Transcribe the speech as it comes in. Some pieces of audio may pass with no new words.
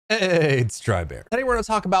Hey, it's Drybear. Today we're going to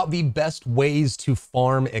talk about the best ways to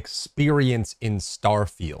farm experience in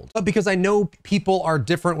Starfield. But because I know people are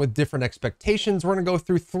different with different expectations, we're going to go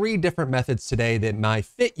through 3 different methods today that might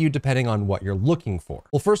fit you depending on what you're looking for.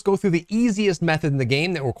 We'll first go through the easiest method in the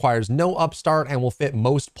game that requires no upstart and will fit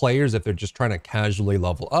most players if they're just trying to casually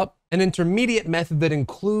level up. An intermediate method that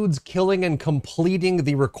includes killing and completing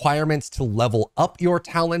the requirements to level up your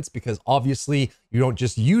talents, because obviously you don't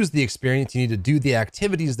just use the experience, you need to do the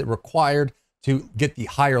activities that are required to get the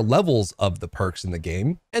higher levels of the perks in the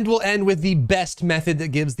game. And we'll end with the best method that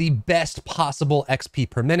gives the best possible XP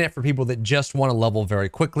per minute for people that just want to level very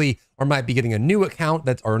quickly or might be getting a new account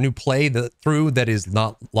or a new play through that is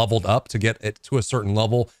not leveled up to get it to a certain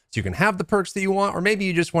level so you can have the perks that you want, or maybe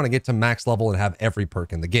you just want to get to max level and have every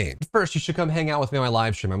perk in the game. First, you should come hang out with me on my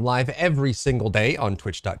live stream. I'm live every single day on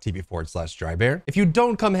twitch.tv/Drybear. If you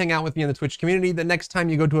don't come hang out with me in the Twitch community, the next time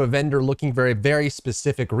you go to a vendor looking for a very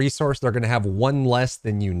specific resource, they're going to have one less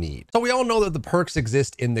than you need. So we all know that the perks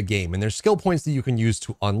exist in the game, and there's skill points that you can use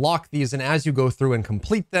to unlock these, and as you go through and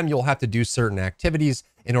complete them, you'll have to do certain activities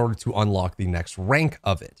in order to unlock the next rank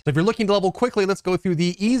of it. So if you're looking to level quickly, let's go through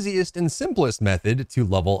the easiest and simplest method to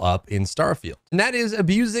level up in Starfield. And that is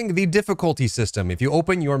abusing the difficulty system. If you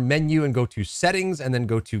open your menu and go to settings and then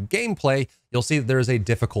go to gameplay, you'll see that there is a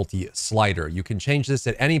difficulty slider. You can change this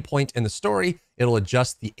at any point in the story. It'll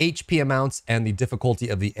adjust the HP amounts and the difficulty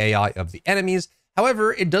of the AI of the enemies.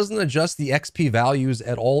 However, it doesn't adjust the XP values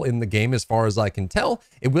at all in the game as far as I can tell.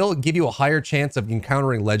 It will give you a higher chance of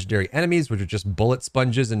encountering legendary enemies, which are just bullet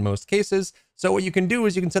sponges in most cases. So what you can do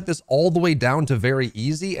is you can set this all the way down to very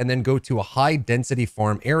easy and then go to a high density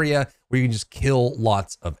farm area where you can just kill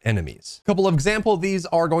lots of enemies. A couple of examples of these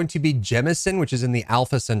are going to be Jemison, which is in the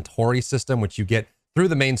Alpha Centauri system, which you get through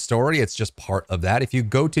the main story. It's just part of that. If you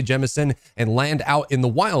go to Jemison and land out in the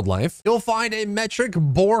wildlife, you'll find a metric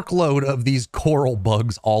bork load of these coral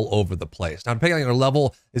bugs all over the place. Now, depending on your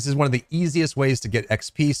level, this is one of the easiest ways to get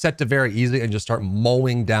XP, set to very easy and just start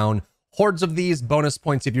mowing down hordes of these. Bonus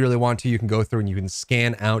points if you really want to, you can go through and you can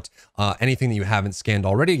scan out anything that you haven't scanned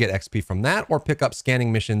already, get XP from that, or pick up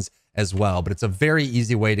scanning missions as well. But it's a very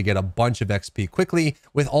easy way to get a bunch of XP quickly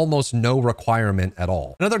with almost no requirement at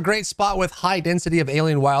all. Another great spot with high density of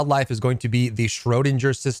alien wildlife is going to be the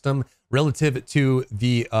Schrodinger system relative to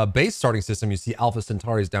the base starting system. You see Alpha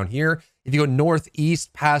Centauri is down here. If you go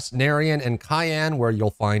northeast past Narian and Cayenne, where you'll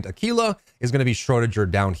find Aquila, is going to be Schrodinger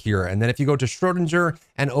down here. And then if you go to Schrodinger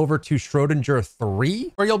and over to Schrodinger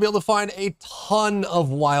 3, where you'll be able to find a ton of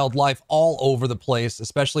wildlife all over the place,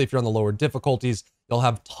 especially if you're on the lower difficulties. You'll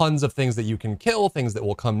have tons of things that you can kill, things that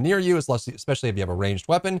will come near you, especially if you have a ranged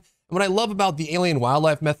weapon. And what I love about the alien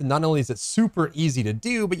wildlife method, not only is it super easy to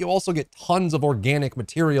do, but you also get tons of organic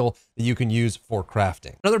material that you can use for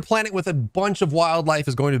crafting. Another planet with a bunch of wildlife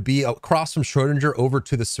is going to be across from Schrodinger over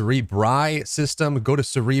to the Cerebri system. Go to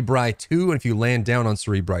Cerebri 2, and if you land down on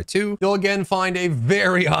Cerebri 2, you'll again find a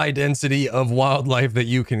very high density of wildlife that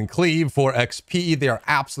you can cleave for XP. They are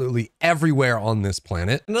absolutely everywhere on this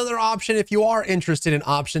planet. Another option, if you are interested in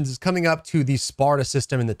options, is coming up to the Sparta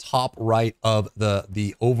system in the top right of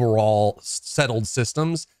the overall settled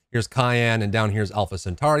systems. Here's Cayenne and down here's Alpha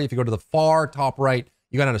Centauri. If you go to the far top right,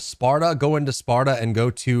 you got out of Sparta, go into Sparta and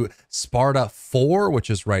go to Sparta 4,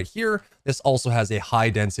 which is right here. This also has a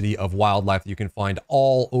high density of wildlife that you can find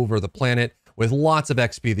all over the planet, with lots of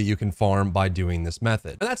XP that you can farm by doing this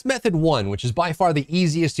method. And that's method 1, which is by far the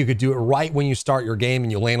easiest. You could do it right when you start your game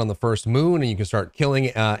and you land on the first moon, and you can start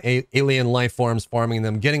killing alien life forms, farming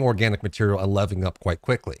them, getting organic material, and leveling up quite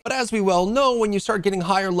quickly. But as we well know, when you start getting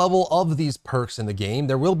higher level of these perks in the game,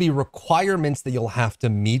 there will be requirements that you'll have to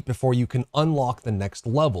meet before you can unlock the next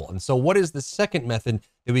level. And so what is the second method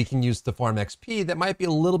that we can use to farm XP that might be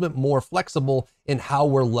a little bit more flexible in how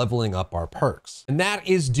we're leveling up our perks? And that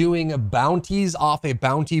is doing bounties off a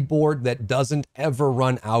bounty board that doesn't ever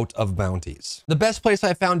run out of bounties. The best place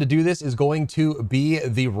I found to do this is going to be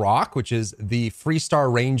the Rock, which is the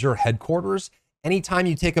Freestar Ranger headquarters. Anytime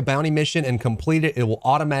you take a bounty mission and complete it, it will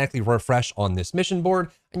automatically refresh on this mission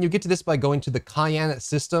board. And you get to this by going to the Cayenne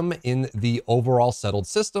system in the overall settled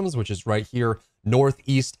systems, which is right here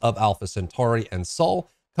northeast of Alpha Centauri and Sol.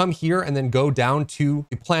 Come here and then go down to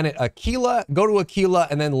the planet Aquila, go to Aquila,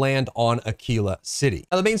 and then land on Aquila City.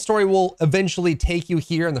 Now, the main story will eventually take you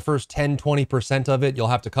here. In the first 10-20% of it, you'll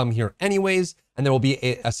have to come here anyways, and there will be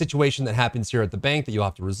a situation that happens here at the bank that you'll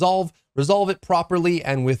have to resolve it properly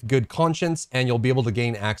and with good conscience, and you'll be able to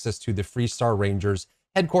gain access to the Freestar Rangers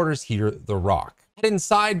headquarters here, the Rock. Head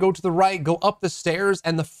inside, go to the right, go up the stairs,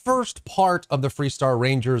 and the first part of the Freestar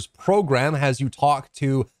Rangers program has you talk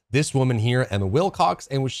to this woman here, Emma Wilcox,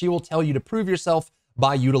 and she will tell you to prove yourself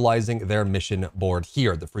by utilizing their mission board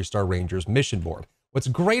here, the Freestar Rangers mission board. What's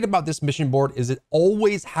great about this mission board is it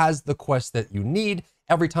always has the quest that you need.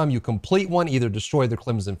 Every time you complete one, either destroy the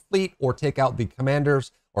Crimson Fleet or take out the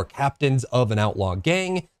commanders or captains of an outlaw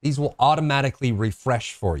gang, these will automatically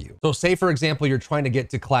refresh for you. So say, for example, you're trying to get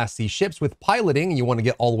to Class C ships with piloting and you want to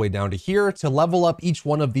get all the way down to here. To level up each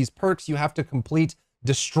one of these perks, you have to complete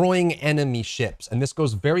destroying enemy ships. And this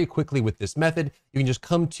goes very quickly with this method. You can just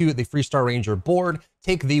come to the Freestar Ranger board,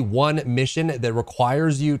 take the one mission that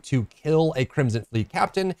requires you to kill a Crimson Fleet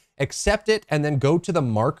captain, accept it, and then go to the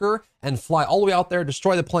marker and fly all the way out there,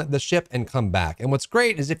 destroy the ship, and come back. And what's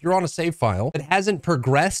great is if you're on a save file that hasn't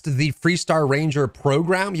progressed the Freestar Ranger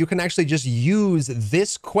program, you can actually just use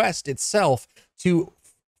this quest itself to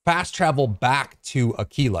fast travel back to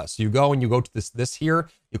Aquila. So you go and you go to this here,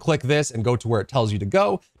 you click this and go to where it tells you to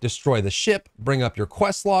go, destroy the ship, bring up your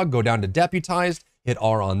quest log, go down to deputized, hit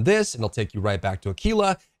R on this, and it'll take you right back to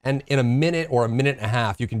Aquila. And in a minute or a minute and a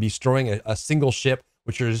half, you can be destroying a single ship,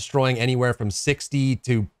 which you're destroying anywhere from 60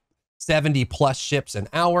 to 70 plus ships an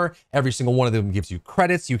hour. Every single one of them gives you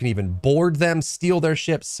credits. You can even board them, steal their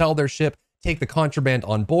ship, sell their ship, take the contraband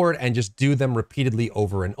on board, and just do them repeatedly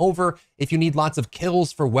over and over. If you need lots of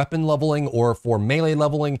kills for weapon leveling or for melee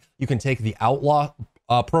leveling, you can take the outlaw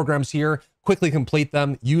programs here, quickly complete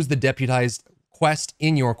them, use the deputized quest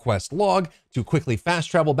in your quest log to quickly fast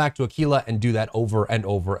travel back to Aquila and do that over and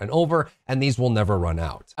over and over, and these will never run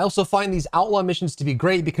out. I also find these outlaw missions to be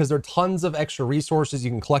great because there are tons of extra resources.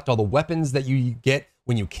 You can collect all the weapons that you get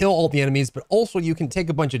when you kill all the enemies, but also you can take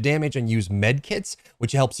a bunch of damage and use med kits,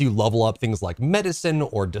 which helps you level up things like medicine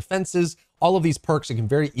or defenses. All of these perks you can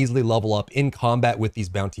very easily level up in combat with these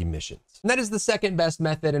bounty missions. And that is the second best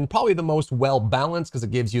method and probably the most well-balanced because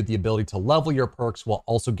it gives you the ability to level your perks while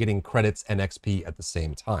also getting credits and XP at the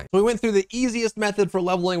same time. So we went through the easiest method for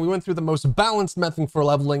leveling. We went through the most balanced method for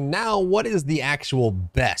leveling. Now, what is the actual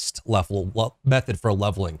best method for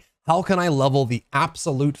leveling? How can I level the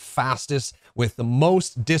absolute fastest with the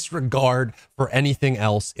most disregard for anything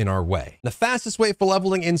else in our way? The fastest way for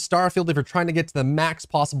leveling in Starfield, if you're trying to get to the max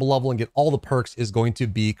possible level and get all the perks, is going to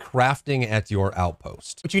be crafting at your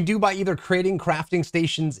outpost, which you do by either creating crafting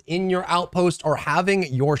stations in your outpost or having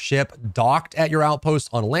your ship docked at your outpost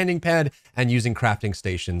on a landing pad and using crafting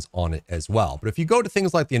stations on it as well. But if you go to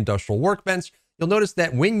things like the industrial workbench, you'll notice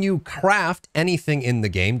that when you craft anything in the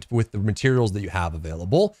game with the materials that you have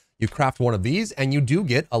available, you craft one of these and you do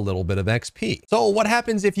get a little bit of XP. So what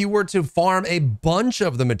happens if you were to farm a bunch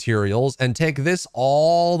of the materials and take this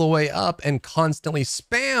all the way up and constantly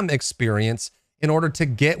spam experience in order to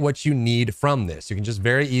get what you need from this? You can just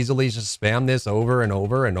very easily just spam this over and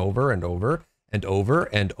over and over and over and over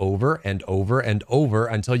and over and over and over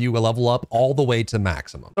until you level up all the way to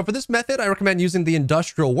maximum. So for this method, I recommend using the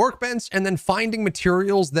industrial workbench and then finding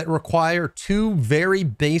materials that require two very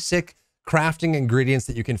basic crafting ingredients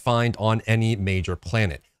that you can find on any major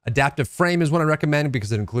planet. Adaptive frame is what I recommend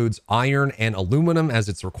because it includes iron and aluminum as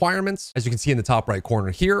its requirements. As you can see in the top right corner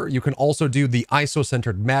here, you can also do the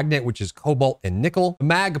isocentered magnet, which is cobalt and nickel. The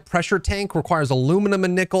mag pressure tank requires aluminum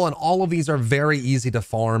and nickel, and all of these are very easy to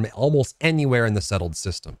farm almost anywhere in the settled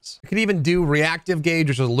systems. You can even do reactive gauge,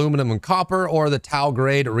 which is aluminum and copper, or the tau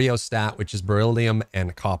grade rheostat, which is beryllium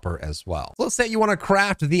and copper as well. So let's say you want to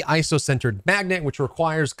craft the isocentered magnet, which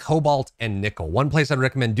requires cobalt and nickel. One place I'd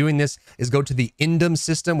recommend doing this is go to the Indum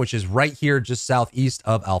system, which is right here just southeast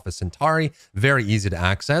of Alpha Centauri. Very easy to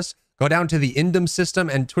access. Go down to the Indum system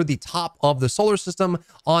and toward the top of the solar system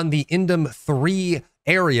on the Indum 3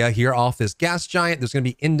 area here off this gas giant, there's going to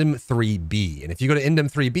be Indum 3B. And if you go to Indum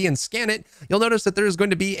 3B and scan it, you'll notice that there's going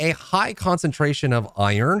to be a high concentration of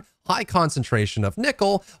iron, high concentration of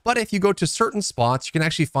nickel, but if you go to certain spots, you can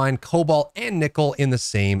actually find cobalt and nickel in the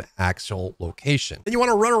same actual location. Then you want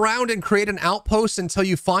to run around and create an outpost until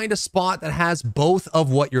you find a spot that has both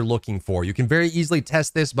of what you're looking for. You can very easily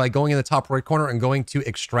test this by going in the top right corner and going to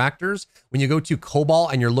extractors. When you go to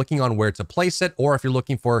cobalt and you're looking on where to place it, or if you're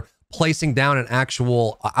looking for placing down an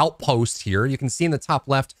actual outpost here, you can see in the top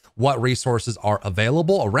left what resources are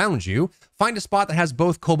available around you. Find a spot that has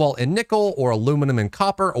both cobalt and nickel, or aluminum and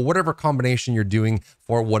copper, or whatever combination you're doing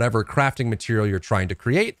for whatever crafting material you're trying to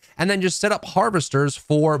create, and then just set up harvesters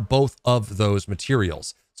for both of those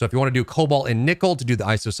materials. So if you want to do cobalt and nickel to do the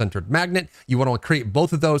isocentered magnet, you want to create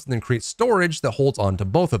both of those and then create storage that holds on to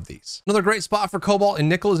both of these. Another great spot for cobalt and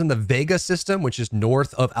nickel is in the Vega system, which is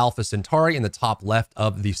north of Alpha Centauri in the top left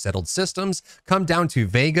of the settled systems. Come down to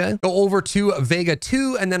Vega, go over to Vega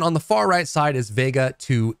 2, and then on the far right side is Vega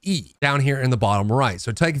 2E down here in the bottom right.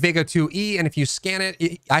 So take Vega 2E, and if you scan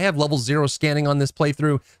it, I have level 0 scanning on this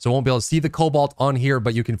playthrough, so I won't be able to see the cobalt on here,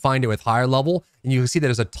 but you can find it with higher level. and you can see that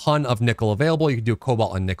there's a ton of nickel available. You can do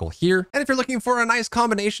cobalt and nickel here. And if you're looking for a nice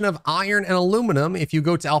combination of iron and aluminum, if you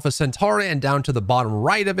go to Alpha Centauri and down to the bottom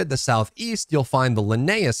right of it, the southeast, you'll find the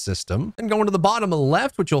Linnaeus system. And going to the bottom of the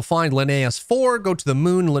left, which you'll find Linnaeus 4, go to the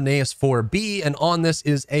moon Linnaeus 4b, and on this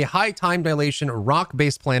is a high time dilation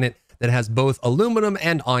rock-based planet that has both aluminum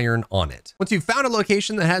and iron on it. Once you've found a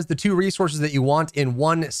location that has the two resources that you want in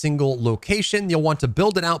one single location, you'll want to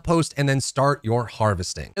build an outpost and then start your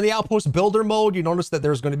harvesting. In the outpost builder mode, you notice that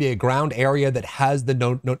there's going to be a ground area that has the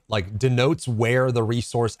denotes where the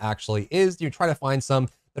resource actually is. You try to find some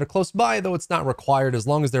that are close by, though it's not required. As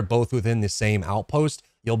long as they're both within the same outpost,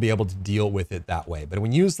 you'll be able to deal with it that way. But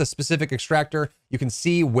when you use the specific extractor, you can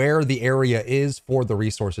see where the area is for the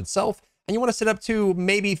resource itself. And you want to set up to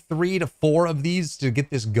maybe 3 to 4 of these to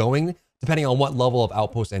get this going, depending on what level of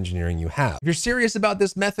outpost engineering you have. If you're serious about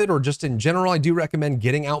this method or just in general, I do recommend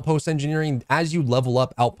getting outpost engineering. As you level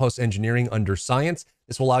up outpost engineering under science,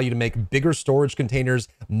 this will allow you to make bigger storage containers,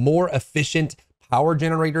 more efficient power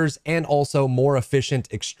generators, and also more efficient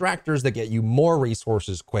extractors that get you more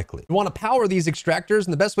resources quickly. You want to power these extractors,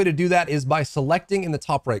 and the best way to do that is by selecting in the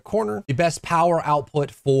top right corner the best power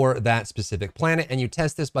output for that specific planet. And you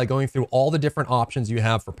test this by going through all the different options you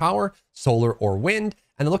have for power, solar or wind,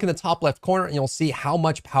 and then look in the top left corner and you'll see how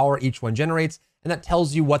much power each one generates. And that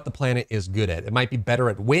tells you what the planet is good at. It might be better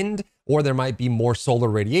at wind, or there might be more solar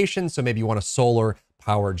radiation. So maybe you want a solar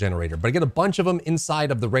power generator, but get a bunch of them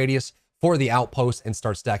inside of the radius for the outpost and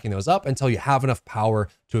start stacking those up until you have enough power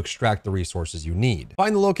to extract the resources you need.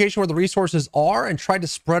 Find the location where the resources are and try to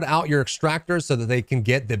spread out your extractors so that they can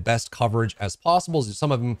get the best coverage as possible.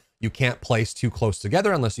 Some of them you can't place too close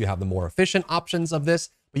together unless you have the more efficient options of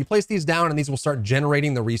this, but you place these down and these will start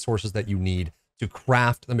generating the resources that you need to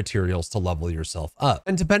craft the materials to level yourself up.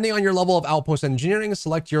 And depending on your level of outpost engineering,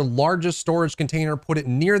 select your largest storage container, put it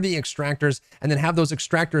near the extractors, and then have those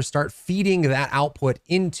extractors start feeding that output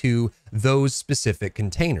into those specific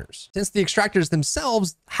containers. Since the extractors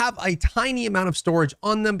themselves have a tiny amount of storage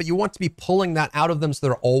on them, but you want to be pulling that out of them so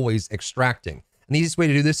they're always extracting. And the easiest way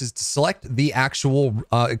to do this is to select the actual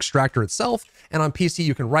extractor itself. And on PC,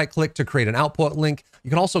 you can right click to create an output link. You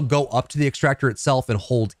can also go up to the extractor itself and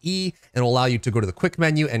hold E, and it'll allow you to go to the quick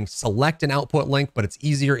menu and select an output link, but it's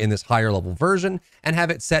easier in this higher level version, and have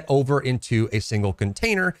it set over into a single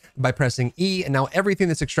container by pressing E. And now everything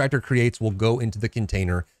this extractor creates will go into the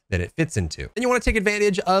container that it fits into. And you want to take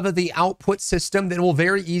advantage of the output system that will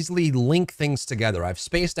very easily link things together. I've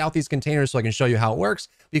spaced out these containers so I can show you how it works.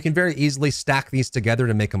 You can very easily stack these together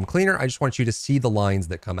to make them cleaner. I just want you to see the lines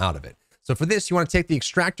that come out of it. So for this, you want to take the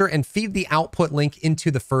extractor and feed the output link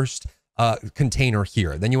into the first container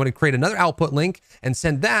here. Then you want to create another output link and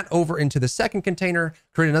send that over into the second container,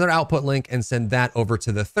 create another output link and send that over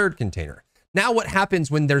to the third container. Now, what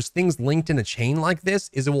happens when there's things linked in a chain like this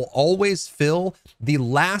is it will always fill the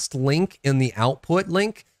last link in the output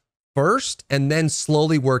link first, and then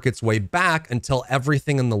slowly work its way back until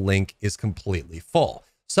everything in the link is completely full.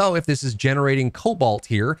 So if this is generating cobalt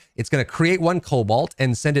here, it's going to create one cobalt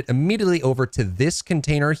and send it immediately over to this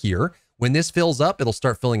container here. When this fills up, it'll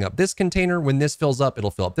start filling up this container. When this fills up,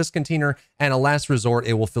 it'll fill up this container. And a last resort,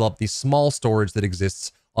 it will fill up the small storage that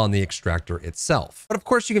exists on the extractor itself. But of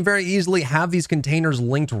course, you can very easily have these containers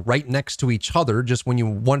linked right next to each other. Just when you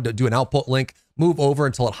want to do an output link, move over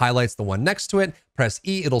until it highlights the one next to it, press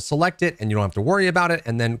E, it'll select it, and you don't have to worry about it,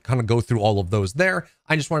 and then kind of go through all of those there.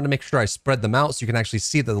 I just wanted to make sure I spread them out so you can actually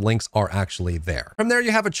see that the links are actually there. From there,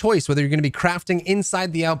 you have a choice whether you're going to be crafting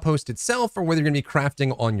inside the outpost itself or whether you're going to be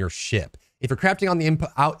crafting on your ship. If you're crafting on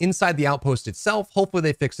the inside the outpost itself, hopefully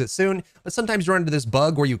they fix it soon, but sometimes you run into this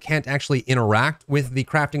bug where you can't actually interact with the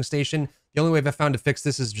crafting station. The only way I've found to fix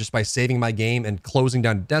this is just by saving my game and closing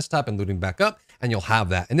down the desktop and looting back up, and you'll have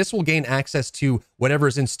that. And this will gain access to whatever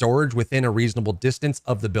is in storage within a reasonable distance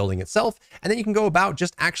of the building itself. And then you can go about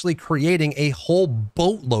just actually creating a whole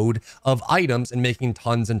boatload of items and making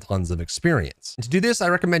tons and tons of experience. And to do this, I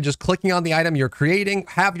recommend just clicking on the item you're creating,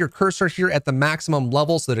 have your cursor here at the maximum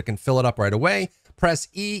level so that it can fill it up right away. Press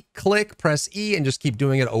E, click, press E, and just keep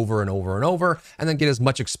doing it over and over and over, and then get as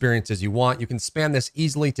much experience as you want. You can spam this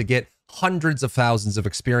easily to get hundreds of thousands of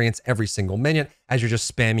experience every single minute as you're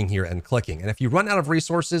just spamming here and clicking. And if you run out of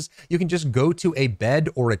resources, you can just go to a bed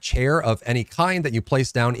or a chair of any kind that you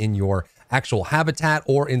place down in your actual habitat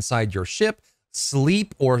or inside your ship,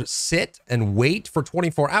 sleep or sit and wait for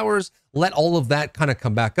 24 hours, let all of that kind of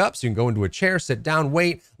come back up. So you can go into a chair, sit down,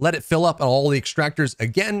 wait, let it fill up all the extractors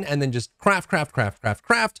again, and then just craft,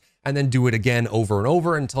 and then do it again over and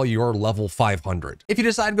over until you're level 500. If you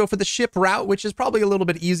decide to go for the ship route, which is probably a little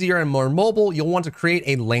bit easier and more mobile, you'll want to create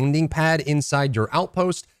a landing pad inside your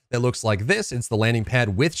outpost. that looks like this. It's the landing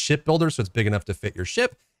pad with ship builder, so it's big enough to fit your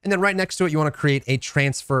ship. And then right next to it, you want to create a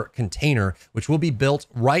transfer container, which will be built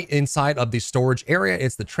right inside of the storage area.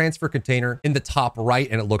 It's the transfer container in the top right,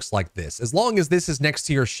 and it looks like this. As long as this is next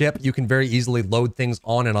to your ship, you can very easily load things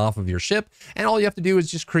on and off of your ship. And all you have to do is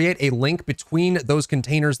just create a link between those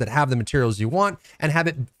containers that have the materials you want and have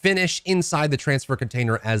it finish inside the transfer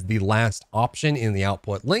container as the last option in the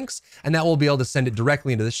output links. And that will be able to send it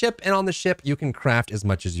directly into the ship. And on the ship, you can craft as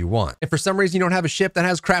much as you want. If for some reason you don't have a ship that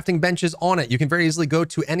has crafting benches on it, you can very easily go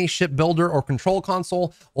to any ship builder or control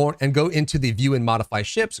console and go into the view and modify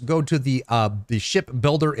ships, go to the ship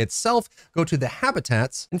builder itself, go to the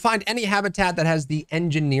habitats and find any habitat that has the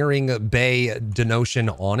engineering bay denotion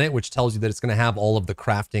on it, which tells you that it's going to have all of the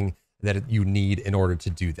crafting that you need in order to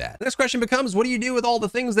do that. The next question becomes, what do you do with all the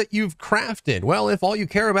things that you've crafted? Well, if all you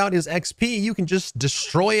care about is XP, you can just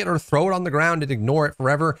destroy it or throw it on the ground and ignore it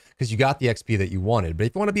forever because you got the XP that you wanted. But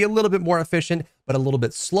if you want to be a little bit more efficient, but a little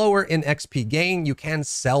bit slower in XP gain, you can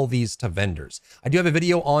sell these to vendors. I do have a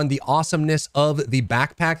video on the awesomeness of the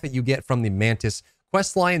backpack that you get from the Mantis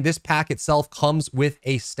quest line. This pack itself comes with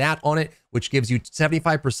a stat on it, which gives you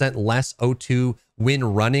 75% less O2 when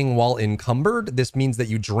running while encumbered. This means that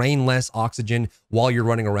you drain less oxygen while you're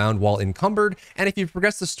running around while encumbered. And if you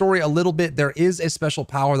progress the story a little bit, there is a special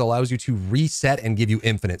power that allows you to reset and give you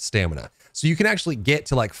infinite stamina. So you can actually get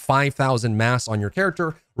to like 5,000 mass on your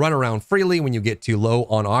character, run around freely. When you get too low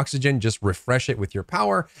on oxygen, just refresh it with your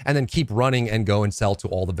power and then keep running and go and sell to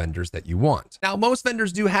all the vendors that you want. Now, most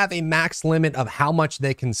vendors do have a max limit of how much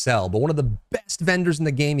they can sell, but one of the best vendors in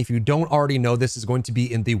the game, if you don't already know this, is going to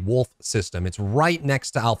be in the Wolf system. It's right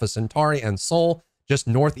next to Alpha Centauri and Sol. Just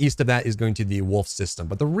northeast of that is going to be the Wolf system.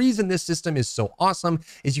 But the reason this system is so awesome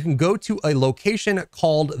is you can go to a location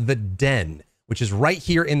called the Den, which is right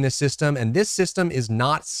here in this system. And this system is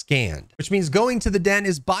not scanned, which means going to the Den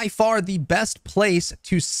is by far the best place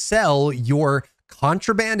to sell your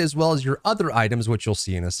contraband as well as your other items, which you'll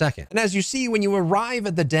see in a second. And as you see, when you arrive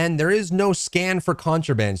at the Den, there is no scan for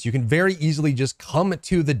contraband. So you can very easily just come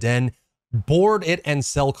to the Den, board it, and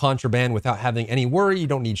sell contraband without having any worry. You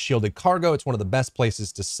don't need shielded cargo. It's one of the best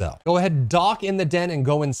places to sell. Go ahead, dock in the Den and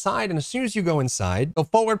go inside. And as soon as you go inside, go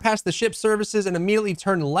forward past the ship services and immediately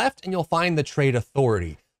turn left and you'll find the Trade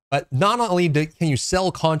Authority. But not only can you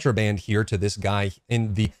sell contraband here to this guy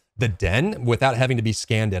in the Den without having to be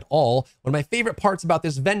scanned at all, one of my favorite parts about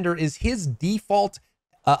this vendor is his default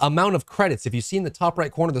amount of credits. If you see in the top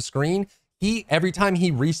right corner of the screen, every time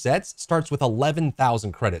he resets, starts with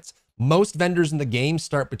 11,000 credits. Most vendors in the game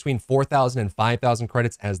start between 4,000 and 5,000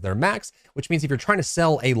 credits as their max, which means if you're trying to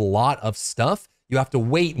sell a lot of stuff, you have to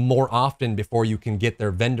wait more often before you can get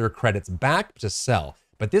their vendor credits back to sell.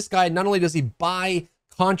 But this guy, not only does he buy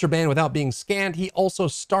contraband without being scanned, he also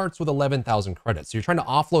starts with 11,000 credits. So you're trying to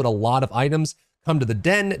offload a lot of items, come to the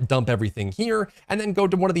Den, dump everything here, and then go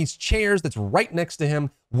to one of these chairs that's right next to him,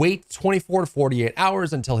 wait 24 to 48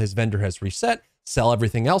 hours until his vendor has reset, sell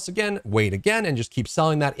everything else again, wait again, and just keep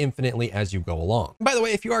selling that infinitely as you go along. And by the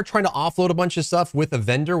way, if you are trying to offload a bunch of stuff with a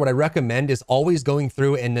vendor, what I recommend is always going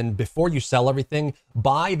through and then before you sell everything,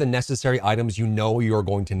 buy the necessary items you know you're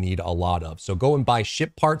going to need a lot of. So go and buy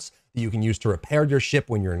ship parts that you can use to repair your ship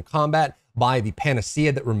when you're in combat, buy the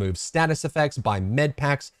panacea that removes status effects, buy med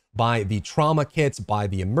packs, buy the trauma kits, buy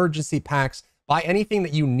the emergency packs, buy anything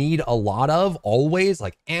that you need a lot of always,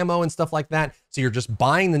 like ammo and stuff like that. So you're just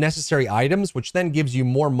buying the necessary items, which then gives you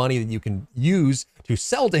more money that you can use to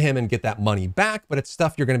sell to him and get that money back, but it's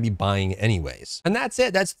stuff you're going to be buying anyways. And that's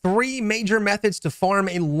it. That's 3 major methods to farm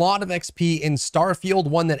a lot of XP in Starfield,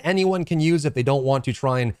 one that anyone can use if they don't want to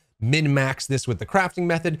try and min-max this with the crafting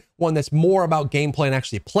method, one that's more about gameplay and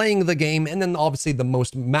actually playing the game, and then obviously the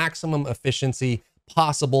most maximum efficiency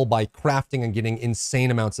possible by crafting and getting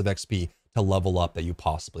insane amounts of XP to level up that you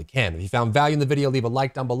possibly can. If you found value in the video, leave a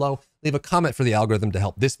like down below, leave a comment for the algorithm to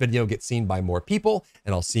help this video get seen by more people,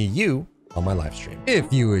 and I'll see you on my live stream.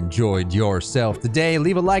 If you enjoyed yourself today,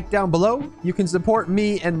 leave a like down below. You can support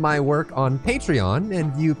me and my work on Patreon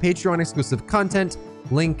and view Patreon exclusive content,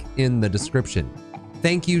 link in the description.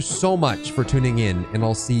 Thank you so much for tuning in, and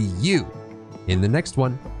I'll see you in the next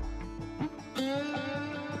one.